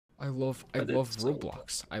I love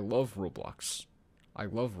Roblox. I love Roblox. I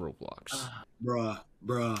love Roblox.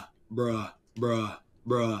 Bruh.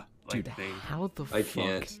 Dude, how the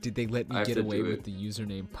fuck did they let me get away with the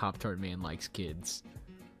username Pop-Tart Man Likes Kids?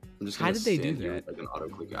 How did they do that? Like an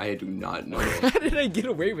auto-clicker. I do not know. How did I get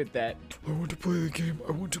away with that? I want to play the game.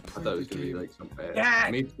 I want to play I thought it was the gonna be game. like some bad.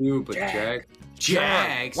 Jack! Me too, but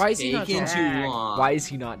Jack. Why is he not taking talking? too long. Why is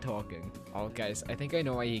he not talking? Oh, guys, I think I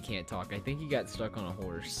know why he can't talk. I think he got stuck on a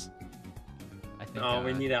horse. I think, Oh,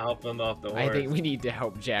 we need to help him off the horse. I think we need to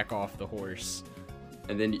help Jack off the horse.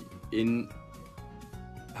 And then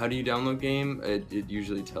how do you download game? It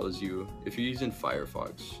usually tells you if you're using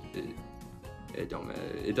Firefox. It don't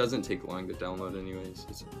matter. It doesn't take long to download anyways.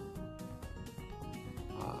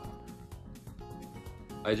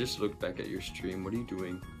 I just looked back at your stream. What are you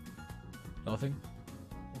doing? Nothing.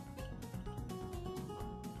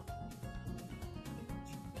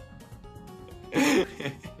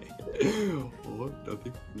 Oh,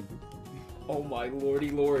 nothing. Oh my lordy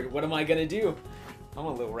lord, what am I gonna do? I'm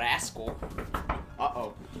a little rascal.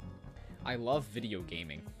 Uh-oh. I love video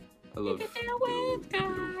gaming. I love video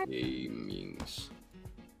gamings.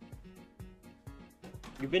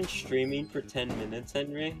 You've been streaming for 10 minutes,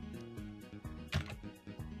 Henry?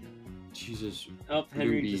 Jesus. Oh,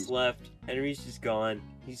 Henry Newbies. just left. Henry's just gone.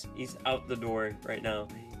 He's out the door right now.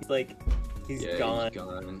 He's like, he's gone. He's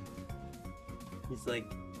gone. He's like,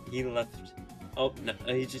 he left. Oh, no,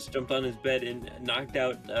 he just jumped on his bed and knocked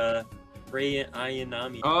out Ray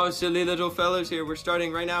Ayanami. Oh, silly little fellas here. We're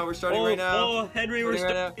starting right now. We're starting right now. Oh, Henry, we're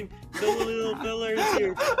Starting right starting. Silly little fella is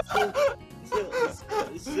here.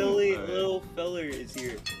 Silly little fella is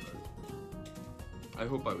here. I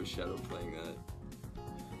hope I was shadow playing that.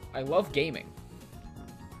 I love gaming.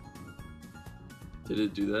 Did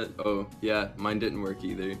it do that? Oh, yeah. Mine didn't work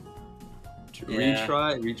either. Yeah.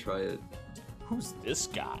 Retry it. Who's this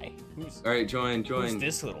guy? Who's All right, join. Who's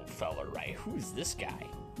this little fella, right? Who's this guy?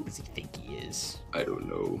 Who does he think he is? I don't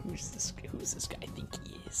know. Who's this guy think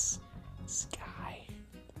he is? This guy.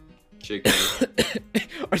 Chicken.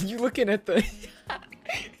 Are you looking at the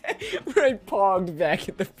where I pogged back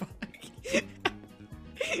at the fuck?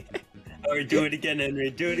 Alright, do it again, Henry.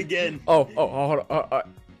 Do it again. Oh, hold on.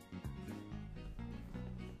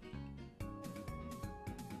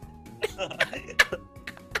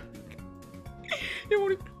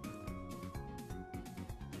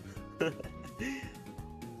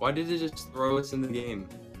 Why did it just throw us in the game?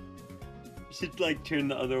 You should like turn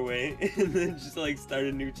the other way and then just like start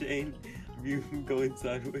a new chain of you going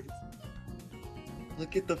sideways.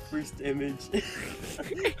 Look at the first image.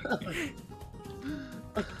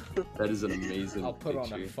 That is an amazing I'll put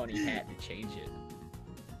picture. on a funny hat to change it.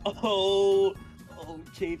 Oh,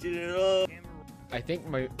 changing it up. I think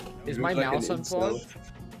You my look like mouse an unplugged? incel.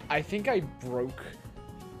 I think I broke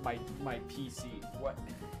my PC. What?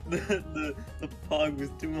 The pog was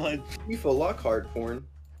too much. FIFA Lockhart porn.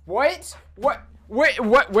 What? What? Wait,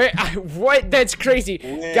 what? That's crazy.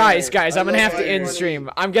 Guys, I'm gonna have to end stream.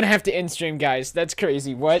 I'm gonna have to end stream, guys. That's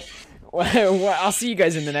crazy. What? I'll see you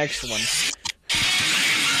guys in the next one.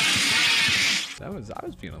 I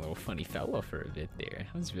was being a little funny fella for a bit there.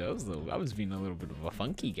 I was being a little bit of a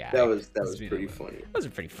funky guy. That was pretty funny. That was a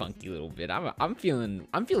pretty funky little bit. I'm feeling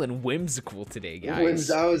whimsical today, guys.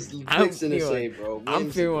 I was fixing to say, bro. I'm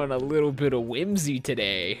feeling a little bit of whimsy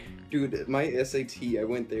today. Dude, my SAT, I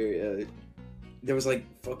went there. There was like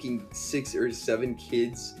fucking 6 or 7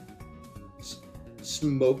 kids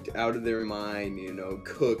smoked out of their mind, you know,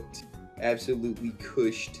 cooked, absolutely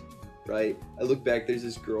cushed, right? I look back, there's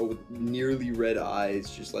this girl with nearly red eyes,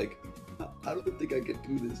 just like, I don't think I could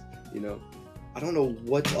do this, you know? I don't know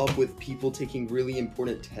what's up with people taking really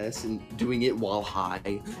important tests and doing it while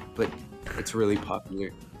high, but it's really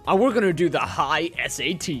popular. We're gonna do the high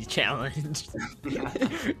SAT challenge.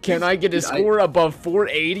 Can I get a score above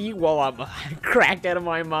 480 while I'm cracked out of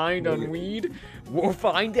my mind on weed? We'll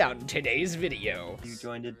find out in today's video. You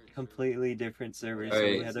joined a completely different server, so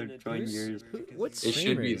Alright. we had to join yours. What It streamer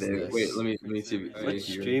should be is there. this? Wait, let me see. What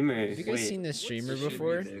streamer? Have you guys seen this streamer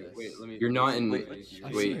before? You're not in. I've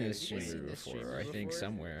seen Wait, this streamer before, I think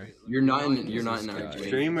somewhere. you're not in our This game. guy.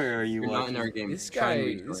 Streamer are you You're not in our watching? game. This Try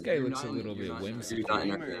and guy rejoin. looks a little bit You're whimsical. not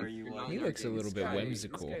in our Streamer are game. you He watching? looks a little bit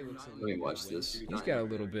whimsical. Let me watch this. He's got a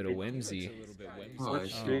little bit of whimsy. Oh, What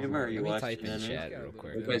streamer are you Let me watching? type in Henry? chat real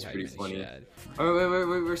quick. That Let me guy's type pretty in funny. chat. Oh, wait,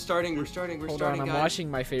 we're starting, Hold on, I'm guys. watching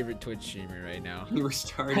my favorite Twitch streamer right now. We're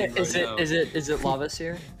starting right now. Is it Lava's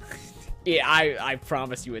here? Yeah, I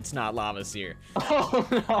promise you it's not Lava's here. Oh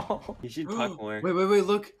no! You should talk more. Wait,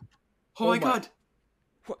 look. Oh, my god.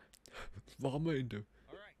 What? Llama Indo.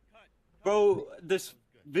 Bro, this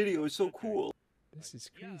video is so cool. This is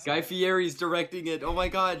crazy. Guy Fieri's directing it. Oh my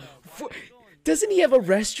god. Doesn't he have a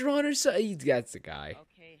restaurant or something? That's the guy.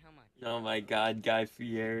 Okay, how much? Oh my god, Guy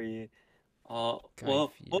Fieri. Oh, Guy whoa,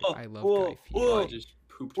 Fieri. whoa, I love whoa, Guy whoa. I just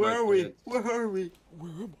pooped Where my are we? pants. Where are we?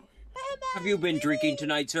 Where am Have you been drinking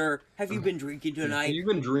tonight, sir? Have you been drinking Have tonight? you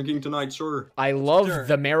been drinking tonight, sir? I love Sure.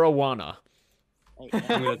 the marijuana. I'm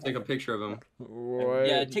gonna take a picture of him. What?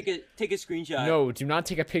 Yeah, take a screenshot. No, do not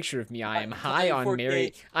take a picture of me. I am high on 4K.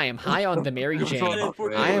 Mary. I am high on the Mary Jane.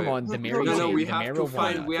 Wait, I am wait. on the Mary No, Jane. no, we the have to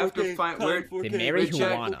find. We marijuana. have to 4K, find Colin, where. 4K. The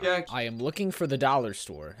marijuana. Jack. I am looking for the dollar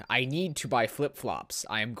store. I need to buy flip flops.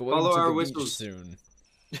 I am going Follow to our the beach whistles. soon.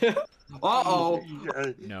 Uh-oh.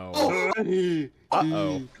 No. Oh.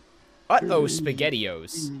 Uh-oh. Uh-oh,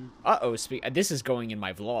 SpaghettiOs. Uh-oh, this is going in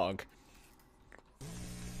my vlog.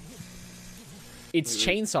 It's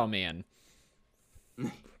Chainsaw Man.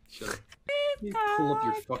 Shut up. You pull up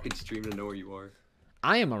your fucking stream to know where you are.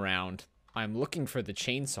 I am around. I'm looking for the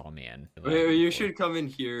Chainsaw Man. Wait, you should come in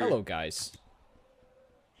here. Hello, guys.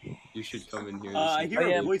 You should come in here. I hear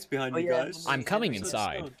yeah. a voice behind you yeah. guys. I'm coming So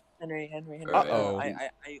inside. stoned. Henry. Uh-oh.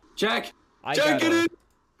 Jack! I Jack, get gotta...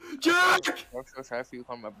 in! Jack! I'm so sorry for you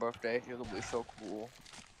on my birthday. It'll be so cool.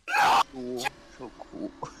 Cool. So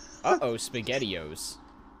cool. Uh-oh, SpaghettiOs.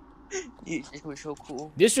 It was so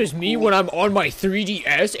cool. This was me when I'm on my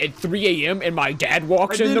 3DS at 3 a.m. and my dad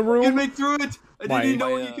walks in the You can room. make through it! I My- didn't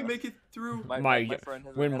know My, you can make it through. friend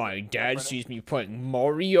has When has my my dad friend sees me playing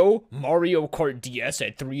Mario Kart DS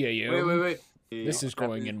at 3 a.m. Wait. This is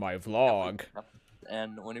going in my vlog.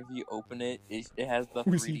 and whenever you open it, it has the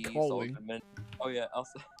Who's he 3D calling? Soldier. Oh yeah,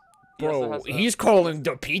 also. he also Bro, has the- he's calling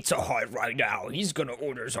the Pizza Hut right now. He's gonna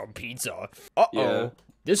order some pizza. Uh-oh. Yeah.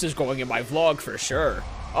 This is going in my vlog for sure.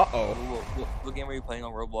 Uh-oh. What game are you playing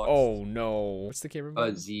on Roblox? Oh, no. What's the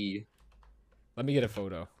camera? Z. Let me get a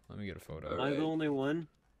photo. Let me get a photo. Am I the only one?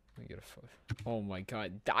 Let me get a photo. Oh my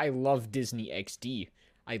god. I love Disney XD.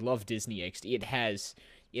 I love Disney XD.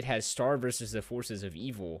 It has Star versus the Forces of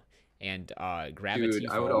Evil and Gravity Dude,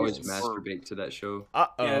 I would Falls. always masturbate to that show.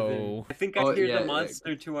 Uh-oh. I think I Oh, hear yeah, the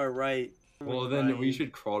monster to our right. Well, then we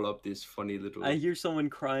should crawl up this funny little... I hear someone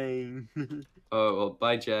crying. Oh, well,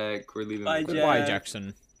 bye, Jack. We're leaving. Bye, Goodbye, Jack.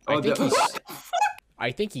 Jackson. Oh,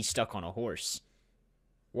 I think he's stuck on a horse.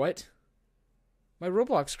 What? My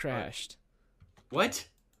Roblox crashed. What?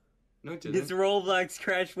 No, it didn't. His Roblox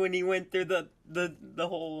crashed when he went through the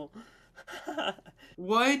hole.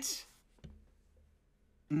 What?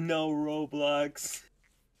 No Roblox.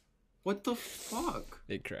 What the fuck?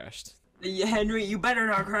 It crashed. Henry, you better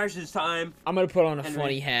not crash this time. I'm gonna put on a Henry.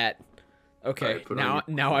 funny hat. Okay, Alright, put on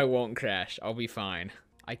now I won't crash. I'll be fine.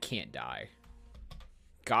 I can't die.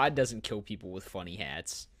 God doesn't kill people with funny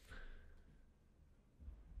hats.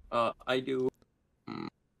 I do.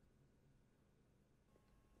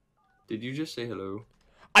 Did you just say hello?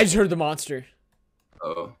 I just heard the monster.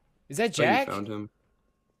 Oh. Is that Thought you Jack? found him.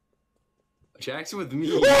 Jack's with me.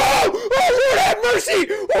 Oh, Lord have mercy!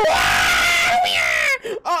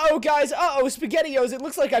 Uh-oh, guys. Uh-oh, SpaghettiOs. It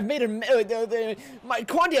looks like I've made my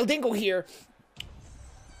Quandale Dingle here.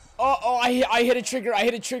 Uh-oh, I hit a trigger. I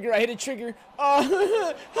hit a trigger.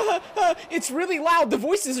 It's really loud. The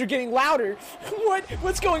voices are getting louder.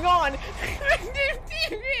 What's going on?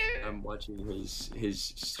 I'm watching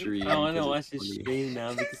his stream. I want to because watch it's his funny. stream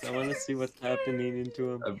now because I want to see what's happening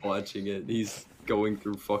into him. I'm watching it. He's going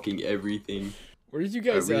through fucking everything. Where did you I'm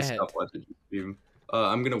guys gonna at? stop watching his stream.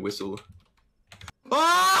 I'm gonna whistle.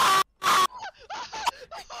 Ah!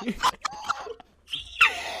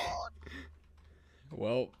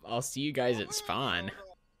 Well, I'll see you guys at spawn.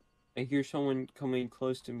 I hear someone coming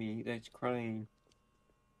close to me that's crying.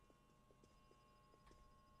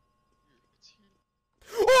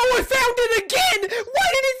 Oh, I found it again! Why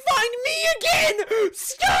did it find me again?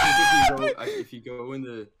 Stop! If you go in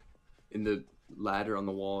the ladder on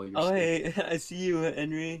the wall, you're Oh safe. hey, I see you,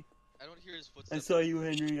 Henry. I don't hear his I footsteps. saw you,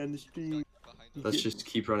 Henry, on the street. Behind us. Let's just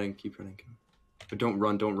keep running. But don't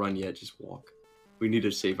run yet. Just walk. We need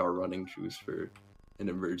to save our running shoes for an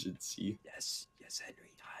emergency. Yes,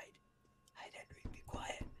 Henry, hide, Henry.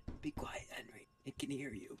 Be quiet, Henry. It can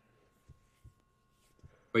hear you.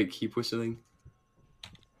 Wait, keep whistling.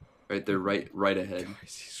 Right there, right ahead.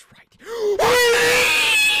 Guys, he's right.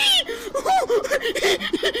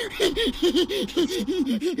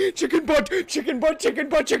 Chicken butt.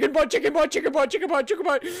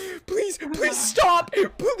 Please stop.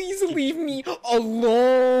 Please leave me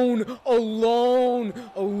alone.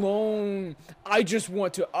 I just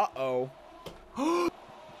want to. Uh-oh. I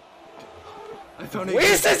found it. Wait,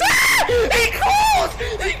 is this?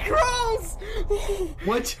 He crawls.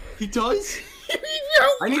 What? He does? He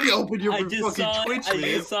I need to open your I just fucking saw Twitch, I man.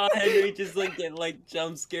 just saw Henry just like get like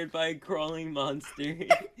jump scared by a crawling monster.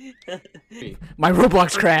 My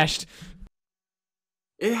Roblox crashed.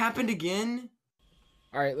 It happened again.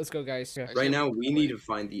 All right, let's go, guys. Actually, Right now, wait. we need to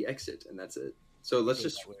find the exit, and that's it. So let's Okay,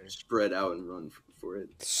 just that way. spread out and run for it.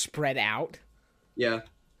 Spread out. Yeah,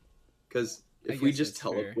 because I if we guess just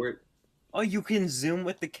that's fair. teleport, Oh, you can zoom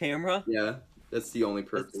with the camera? yeah, that's the only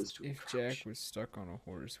purpose. If Jack was stuck on a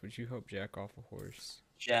horse, would you help Jack off a horse?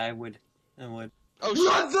 Yeah, I would. I would. Oh shit!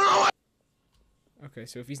 Run through it! Okay,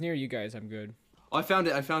 so if he's near you guys, I'm good. Oh, I found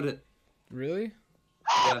it. I found it. Really?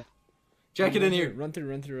 Yeah. Jack, get in here. Run through,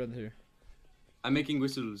 run through, run through. I'm making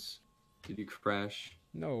whistles. Did you crash?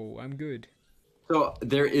 No, I'm good. So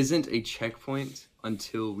there isn't a checkpoint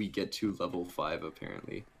until we get to level 5,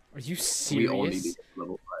 apparently. Are you We all need to serious? get to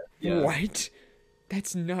level 5. Yeah. What?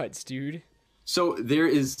 That's nuts, dude. So there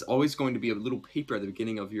is always going to be a little paper at the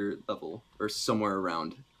beginning of your level, or somewhere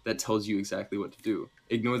around, that tells you exactly what to do.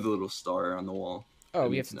 Ignore the little star on the wall. Oh, That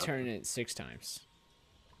we have means to turn nothing. it 6 times.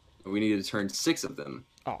 We need to turn 6 of them.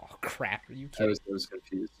 Oh, crap. Are you I kidding? was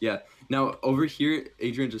confused. Yeah. Now over here,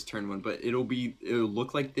 Adrian just turned one, but it'll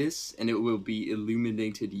look like this, and it will be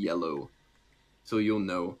illuminated yellow, so you'll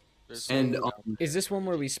know. There's And some- Is this one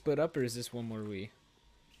where we split up, or is this one where we...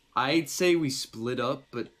 I'd say we split up,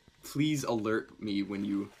 but please alert me when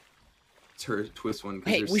you twist one.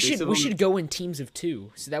 'Cause Hey, there's we 6 should of we them. should go in teams of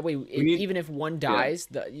 2, so that way, even if one dies,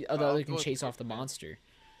 the other can go with chase off the Tart. monster.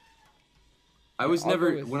 I was I'll go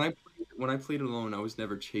never with- when I played alone. I was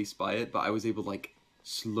never chased by it, but I was able to like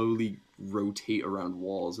slowly rotate around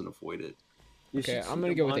walls and avoid it. You Okay, should I'm see gonna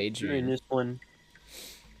the go with monster Adrian. in this one.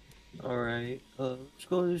 Alright, let's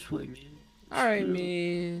go this way, man. All right,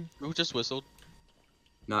 man. Who just whistled?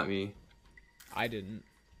 Not me. I didn't.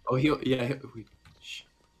 Oh, wait, shh.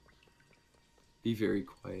 Be very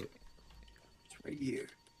quiet. It's right here.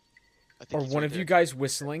 I think Or he's one right of there. you guys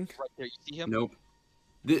whistling. Right there. You see him? Nope.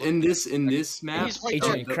 In this map. He's right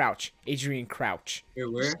Adrian, there. crouch. Adrian, crouch. Where?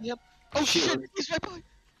 You Where? see him? Oh Shit. shit! He's right behind.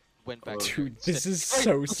 Went back. Oh. Dude, this is Right,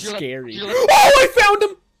 so look to your left, scary. to your Oh, left. I found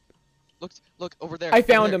him! Look over there. I over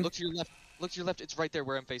found there. him. Look to your left. Look to your left. It's right there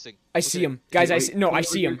where I'm facing. I Look see at it. him. Guys, I Wait, see. No, come I over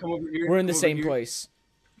see here, him. come over here, We're in the come over same here. place.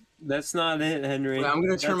 That's not it, Henry. Wait, I'm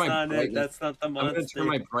gonna turn That's my not it. brightness- That's not the I'm gonna monster. turn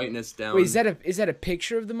my brightness down. Wait, is that a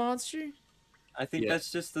picture of the monster? I think Yeah.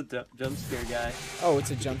 that's just the jump scare guy. Oh,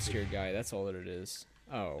 it's a jump scare guy. That's all that it is.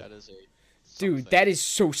 Oh. That is a. Dude, something. that is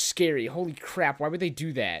so scary. Holy crap, why would they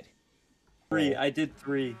do that? 3. I did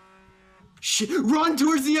 3. Shit! Run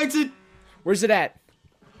towards the exit. Where's it at?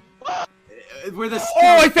 Where the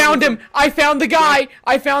Oh, I found him! I found the guy!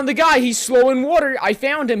 I found the guy! He's slow in water! I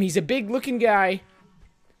found him! He's a big looking guy.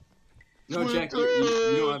 No, Jack, you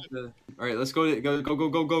don't have to. All right, let's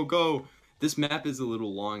go. This map is a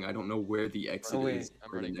little long. I don't know where the exit Oh, wait. is. I'm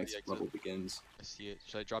Where the running for the next exit. level begins. I see it.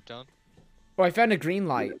 Should I drop down? Oh, I found a green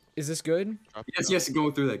light. Is this good? Drop Yes, down. yes. Go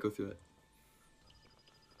through that.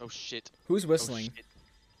 Oh shit. Who's Oh, whistling? shit.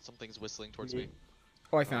 Something's whistling towards me.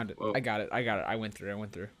 Oh, I found it. Whoa. I got it. I went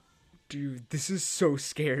through. Dude, this is so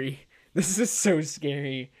scary. This is so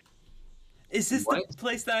scary. Is this What? the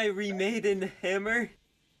place that I remade in Hammer?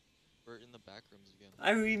 We're in the back rooms again.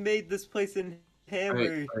 I remade this place in Hammer. All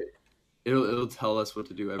right. It'll tell us what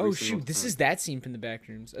to do every Oh single shoot, this time. is that scene from the back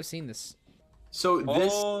rooms. I've seen this. So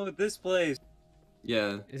this, Oh, this place.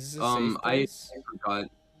 yeah. Is this a safe I place?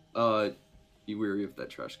 forgot. Be wary of that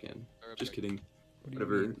trash can. Alright, Just back. kidding. What do you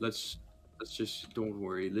Whatever. mean? Let's just don't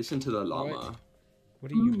worry. Listen to the llama.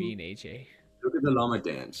 What do you mean, AJ? Look at the llama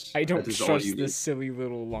dance. I don't That is all trust you this need. silly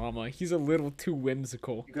little llama. He's a little too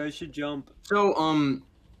whimsical. You guys should jump. So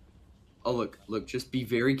oh look, just be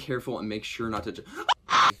very careful and make sure not to.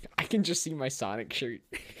 I can just see my Sonic shirt.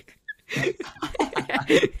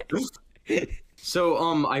 So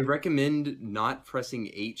I recommend not pressing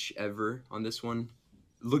H ever on this one.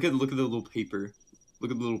 Look at the little paper.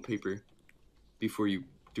 Look at the little paper before you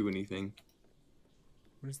do anything.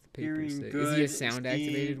 What does the paper Hearing say? Is he a good, sound seeing-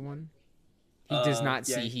 activated one? He does not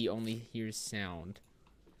yeah. see, he only hears sound.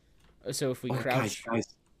 So if we Oh, crouch... guys.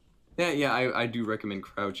 Yeah, I do recommend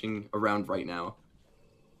crouching around right now.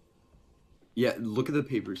 Yeah, look at the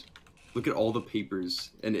papers. Look at all the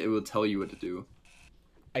papers, and it will tell you what to do.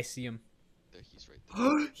 I see him. There, he's right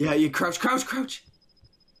there. Yeah, you crouch.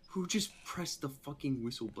 Who just pressed the fucking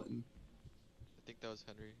whistle button? I think that was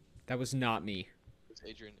Henry. That was not me. It was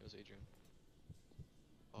Adrian.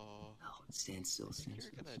 Oh, Oh, stand still.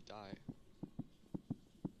 you're gonna die.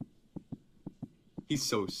 He's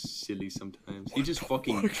so silly sometimes. He just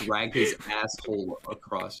fucking dragged his asshole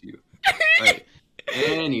across you. Alright.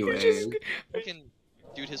 Anyway. You can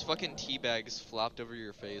Dude, his fucking tea bags flopped over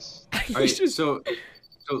your face. Alright, so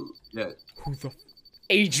yeah. Who the?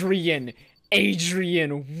 Adrian!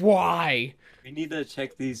 Adrian, why? We need to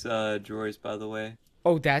check these drawers, by the way.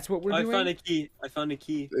 Oh, that's what we're I doing? found a key. I found a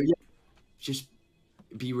key. Just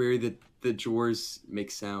be wary that the drawers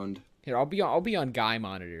make sound. Here, I'll be on guy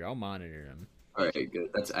monitor. I'll monitor him. Alright, good.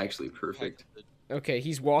 That's actually perfect. Okay,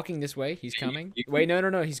 he's walking this way. He's coming. Wait,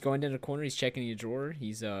 no. He's going down the corner. He's checking the drawer.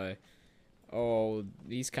 He's oh,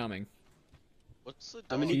 he's coming. What's the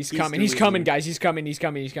How many dog? He's keys coming. do He's we coming, need? guys. He's coming.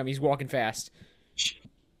 He's walking fast.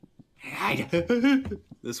 Hide.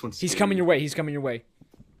 This one's He's scary. coming your way. He's coming your way.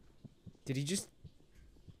 Did he just?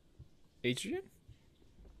 Adrian?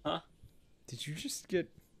 Huh? Did you just get?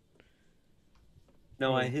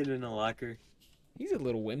 No, I hid in a locker. He's a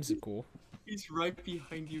little whimsical. He's right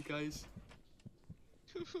behind you guys.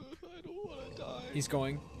 I don't wanna die. He's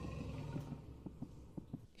going.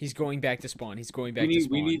 He's going back to spawn. He's going back to We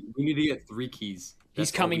spawn. need to get 3 keys. He's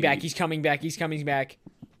That's all coming we back. need. He's coming back. He's coming back.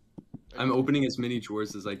 I'm opening as many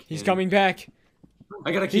drawers as I can. He's coming back.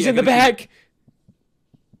 I got a key. He's I in the got a key. back.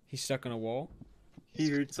 He's stuck on a wall. He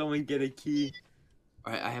heard someone get a key.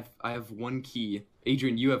 All right, I have 1 key.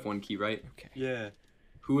 Adrian, you have 1 key, right? Okay. Yeah.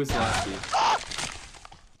 Who was the last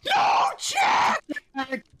key? No,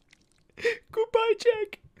 Jack! Goodbye,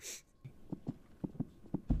 Jack.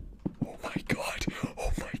 Oh my god.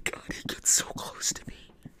 Oh my god. He gets so close to me.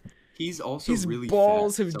 He's also His really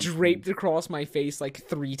balls fast. have Something. draped across my face like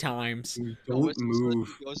 3 times. Don't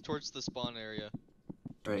move. Goes towards the spawn area.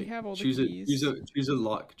 All right. We have all the choose keys. choose a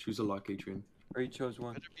lock. Choose a lock, Adrian. Or he chose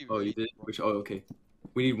one. Better be Oh, you ready. did. Which? Oh, okay.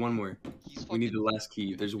 We need 1 more. He's We need fucking- the last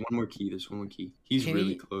key. There's 1 more key. There's 1 more key. He's Can really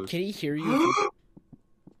he, close. Can he hear you?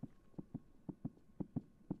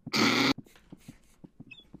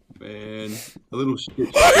 Man, a little shit.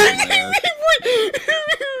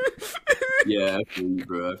 Yeah, I feel you,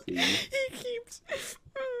 bro. I feel you. He keeps.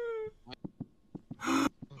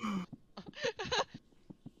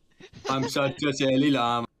 I'm such a silly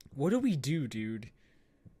llama. What do we do, dude?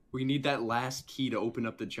 We need that last key to open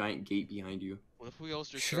up the giant gate behind you. What if we all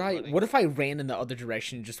just Should start I? running? What if I ran in the other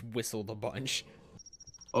direction and just whistled a bunch?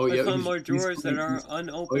 Oh I yeah, found he's- more he's drawers that coming, are he's- Oh,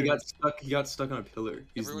 unopened. he got stuck. He got stuck on a pillar.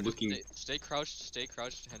 He's Everyone just looking. stay crouched. Stay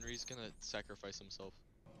crouched. Henry's gonna sacrifice himself.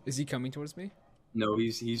 Is he coming towards me? No,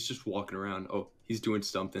 he's just walking around. Oh, he's doing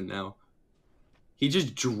something now. He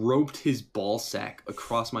just droped his ball sack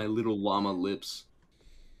across my little llama lips.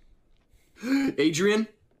 Adrian,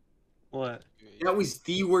 What? that was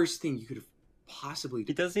the worst thing you could have possibly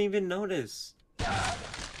He done. doesn't even notice.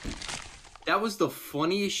 That was the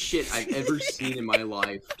funniest shit I've ever seen in my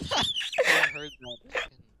life. I heard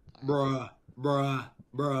that.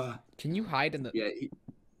 Bruh. Can you hide in the? Yeah,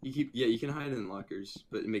 you can hide in lockers,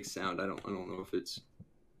 but it makes sound. I don't know if it's.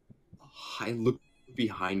 I looked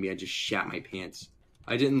behind me. I just shat my pants.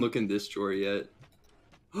 I didn't look in this drawer yet.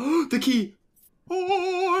 The key.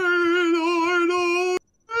 Oh,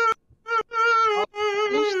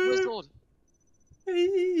 whistled.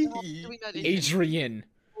 Stop doing that, Adrian. Adrian,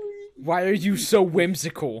 why are you so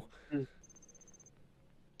whimsical?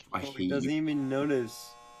 I He hate doesn't you. even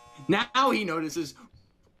notice. Now he notices.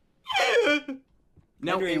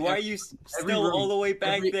 Now Henry, in why are ev- you every still room- all the way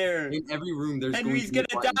back every- there? In every room, there's Henry's going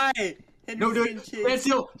to be gonna a button. die. No, Henry's dude, gonna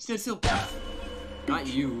stand still. Not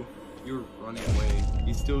you. You're running away.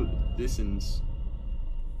 He still listens.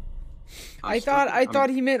 I thought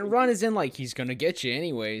he meant run as in like he's gonna get you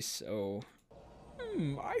anyway. So,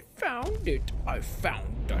 I found it. I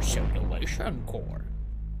found the simulation core.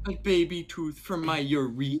 A baby tooth from my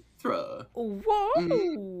urethra.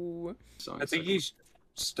 Whoa! Song I think second. he's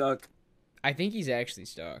stuck. I think he's actually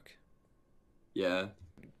stuck. Yeah.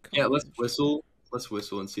 Come Yeah, let's on. whistle. Let's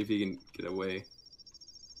whistle and see if he can get away.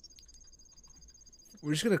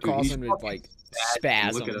 We're just gonna Dude, cause he's him with fucking like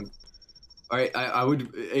Bad. spasm. Look at him. All right, I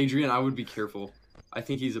would, Adrian, I would be careful. I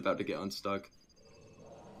think he's about to get unstuck.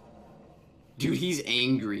 Dude, he's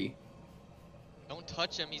angry. Don't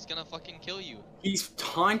touch him. He's gonna fucking kill you. He's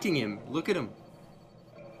taunting him. Look at him.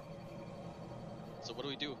 So what do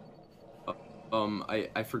we do?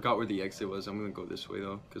 I forgot where the exit was. I'm gonna go this way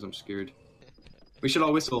though, because I'm scared. We should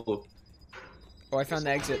all whistle. Oh, I found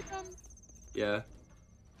the exit. Yeah.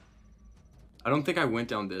 I don't think I went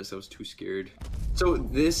down this. I was too scared. So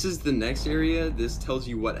this is the next area. This tells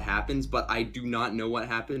you what happens, but I do not know what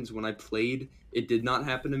happens. When I played, it did not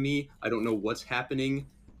happen to me. I don't know what's happening.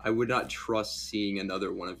 I would not trust seeing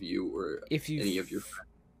another one of you or If you any of your friends.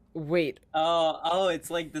 wait, Oh,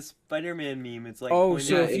 it's like the Spider-Man meme. It's like. oh, pointing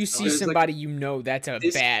so Yeah, if you it's- see there's, like, somebody you know, that's a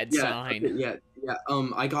This- bad yeah, sign. okay, yeah, Yeah,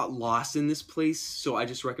 I got lost in this place, so I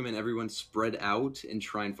just recommend everyone spread out and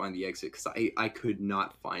try and find the exit, because I could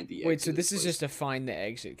not find the exit. Wait, so in this is place. just a find the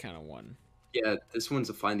exit kind of one. Yeah, this one's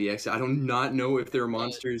a find the exit. I do not know if there are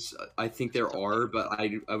monsters. I think there are, but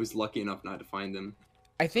I was lucky enough not to find them.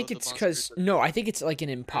 I think the it's monsters because no, I think it's like an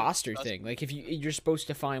imposter us- thing. Like if you're supposed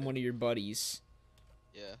to find one of your buddies.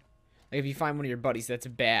 Yeah. Like if you find one of your buddies, that's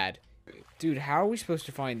bad. Dude, how are we supposed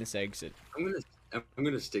to find this exit? I'm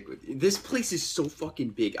gonna stick with you. This place is so fucking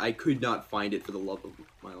big. I could not find it for the love of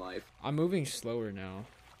my life. I'm moving slower now.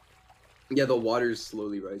 Yeah, the water's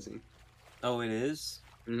slowly rising. Oh, it is?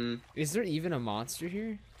 Is there even a monster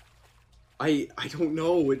here? I don't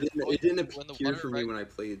know. It didn't When the appear water for me when I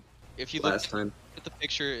played If you look last time. at the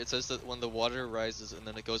picture, it says that when the water rises and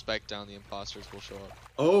then it goes back down, the imposters will show up.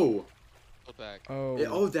 Oh. Go back.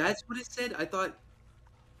 Oh. That's what it said? I thought...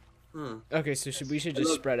 Huh. Okay, so we should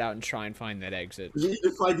just spread out and try and find that exit. We need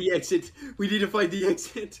to find the exit. We need to find the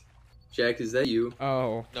exit. Jack, is that you?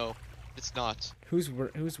 Oh. No, it's not. Who's Are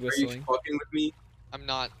you whistling? fucking with me? I'm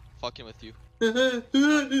not fucking with you.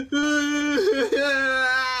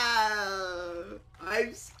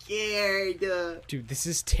 I'm scared. Dude, this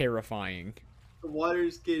is terrifying. The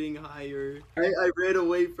water's getting higher. I ran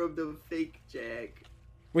away from the fake Jack.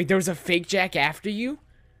 Wait, there was a fake Jack after you?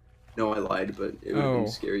 No, I lied, but it would have Oh. been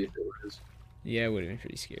scary if it was. Yeah, it would have been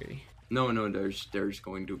pretty scary. No, there's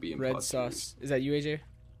going to be Red imposters. sauce. Is that you, AJ?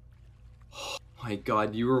 My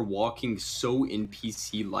God, you were walking so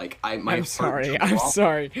NPC-like. I'm heart sorry. dropped. I'm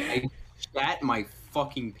sorry. I shat my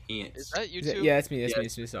fucking pants. Is that you two? Yeah, that's me. That's Yeah. me.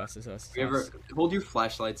 It's me. Sauce. It's sauce. You ever hold your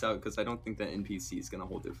flashlights out? Because I don't think that NPC is gonna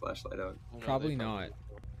hold their flashlight out. Oh, no, Probably they not.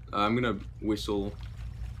 I'm gonna whistle.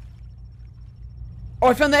 Oh,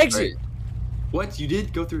 I found the exit. What? You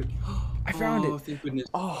did go through it? I found Oh, it. thank goodness.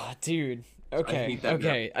 Oh, dude. Okay. hate that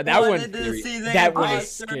Okay. map. That one. Wanted to see the That one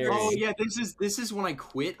is imposter. scary. Oh yeah, this is when I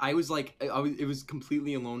quit. I was like, it was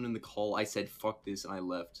completely alone in the call. I said fuck this and I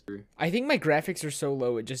left. I think my graphics are so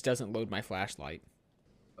low it just doesn't load my flashlight.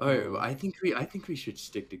 Oh, I think we should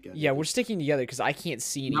stick together. Yeah, we're sticking together because I can't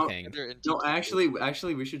see No, anything. No, actually,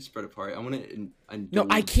 we should spread apart. I want to. No,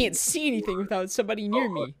 I can't see anything without somebody near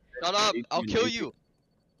me. Shut up! I'll kill you.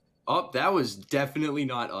 Oh, that was definitely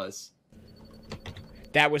not us.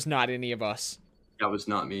 That was not any of us. That was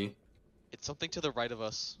not me. It's something to the right of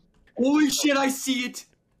us. Holy shit! I see it.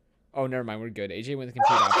 Oh, never mind. We're good. AJ went the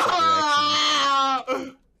complete opposite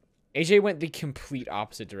direction. AJ went the complete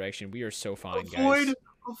opposite direction. We are so fine, guys.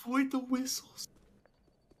 Avoid the whistles.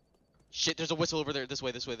 Shit! There's a whistle over there. This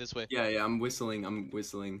way. This way. This way. Yeah, I'm whistling.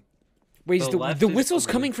 Wait, The is the left is whistle's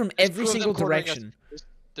over. coming from There's every two of them single cornering us. direction.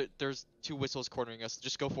 There's two whistles cornering us.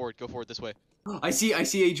 Just go forward. Go forward this way. I see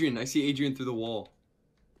Adrian. I see Adrian through the wall.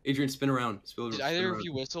 Adrian, spin around. Did either of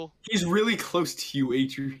you whistle? He's really close to you,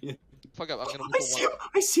 Adrian. Fuck up. I'm gonna I whistle see one. him.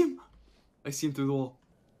 I see him. I see him through the wall.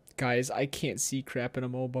 Guys, I can't see crap and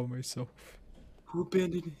I'm all by myself. Who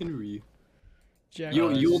abandoned Henry? Jack, You'll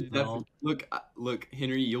no. definitely look,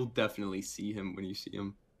 Henry. You'll definitely see him when you see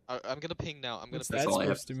him. I'm gonna ping now. I'm gonna what's ping. that all I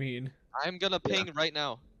have supposed to mean? I'm gonna ping right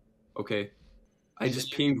now. Okay. I Is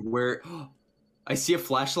just it- pinged where. I see a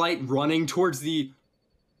flashlight running towards the.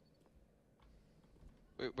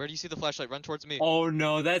 Where do you see the flashlight? Run towards me. Oh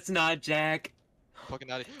no, that's not Jack.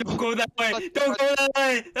 Fucking out of here. Don't go that way. Don't go that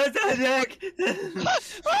way. That's not Jack.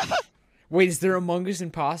 Wait, is there Among Us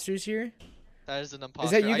imposters here? That is an imposter.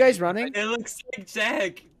 Is that you guys running? It looks like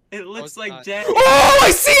Jack. It looks it's like not. Jack. Oh,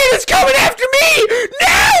 I see it! It's coming after me!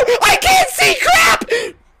 No! I can't see crap!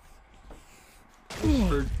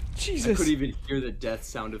 I Jesus. couldn't even hear the death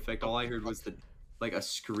sound effect. All I heard was like a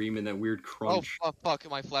scream and that weird Oh crunch. fuck!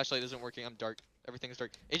 My flashlight isn't working. I'm dark. Everything's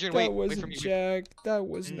dark. Adrian, That wait wasn't for me. Jack. That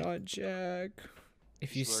was not Jack.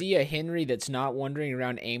 If you Swear. see a Henry that's not wandering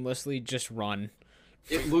around aimlessly, just run.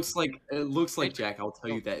 It looks like Jack. I'll tell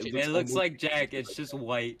you that. It looks almost like Jack. It's just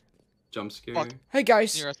white. jump scare. Fuck. Hey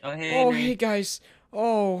guys. Near us. Oh hey. Oh, Henry. hey guys.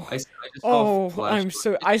 Oh. I just saw Oh, a flash. I'm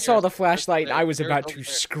so. It's I saw near the us. flashlight. There, I was there's about over to there.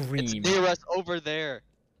 scream. It's near us over there.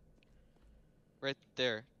 Right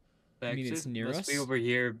there. You mean it's Exit near must us? be over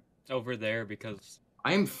here, over there, because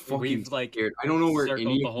I am fucking We've, like, scared. I don't know where circled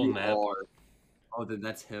any the of whole you map. are. Oh, then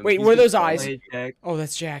that's him. Wait, He's where are just those eyes? following- Hey, Jack. Oh,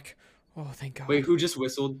 that's Jack. Oh, thank God. Wait, who just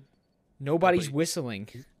whistled? Nobody's Nobody. whistling.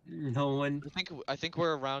 No one. I think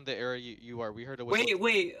we're around the area you are. We heard a whistle.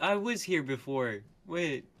 Wait. I was here before.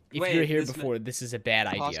 Wait. If wait, you're here this before, this is a bad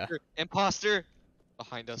idea. Imposter! Imposter!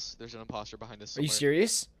 Behind us. There's an imposter behind us. Are you somewhere.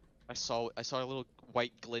 serious? I saw a little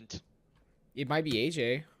white glint. It might be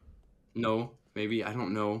AJ. No, maybe I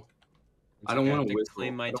don't know. I I don't have wanna to whistle.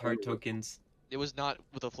 claim I my don't Tart wanna whistle. tokens. It was not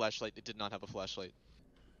with a flashlight. It did not have a flashlight.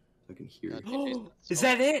 I can hear it. Okay, Is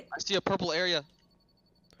that it? I see a purple area.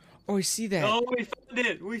 Oh, I see that. Oh, we found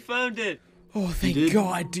it. We found it. Oh, thank did?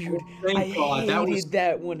 God, dude. Thank I God, that was hated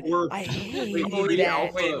that one. worth- I Wait, hated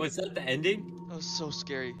that. Wait, was that the ending? That was so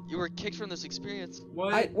scary. You were kicked from this experience.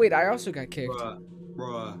 What? Wait, I also got kicked.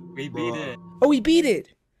 Bruh. We beat it. Oh, we beat it.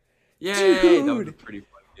 Yay! That was a Dude. pretty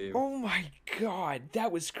fun game. Oh my God,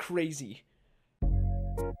 that was crazy.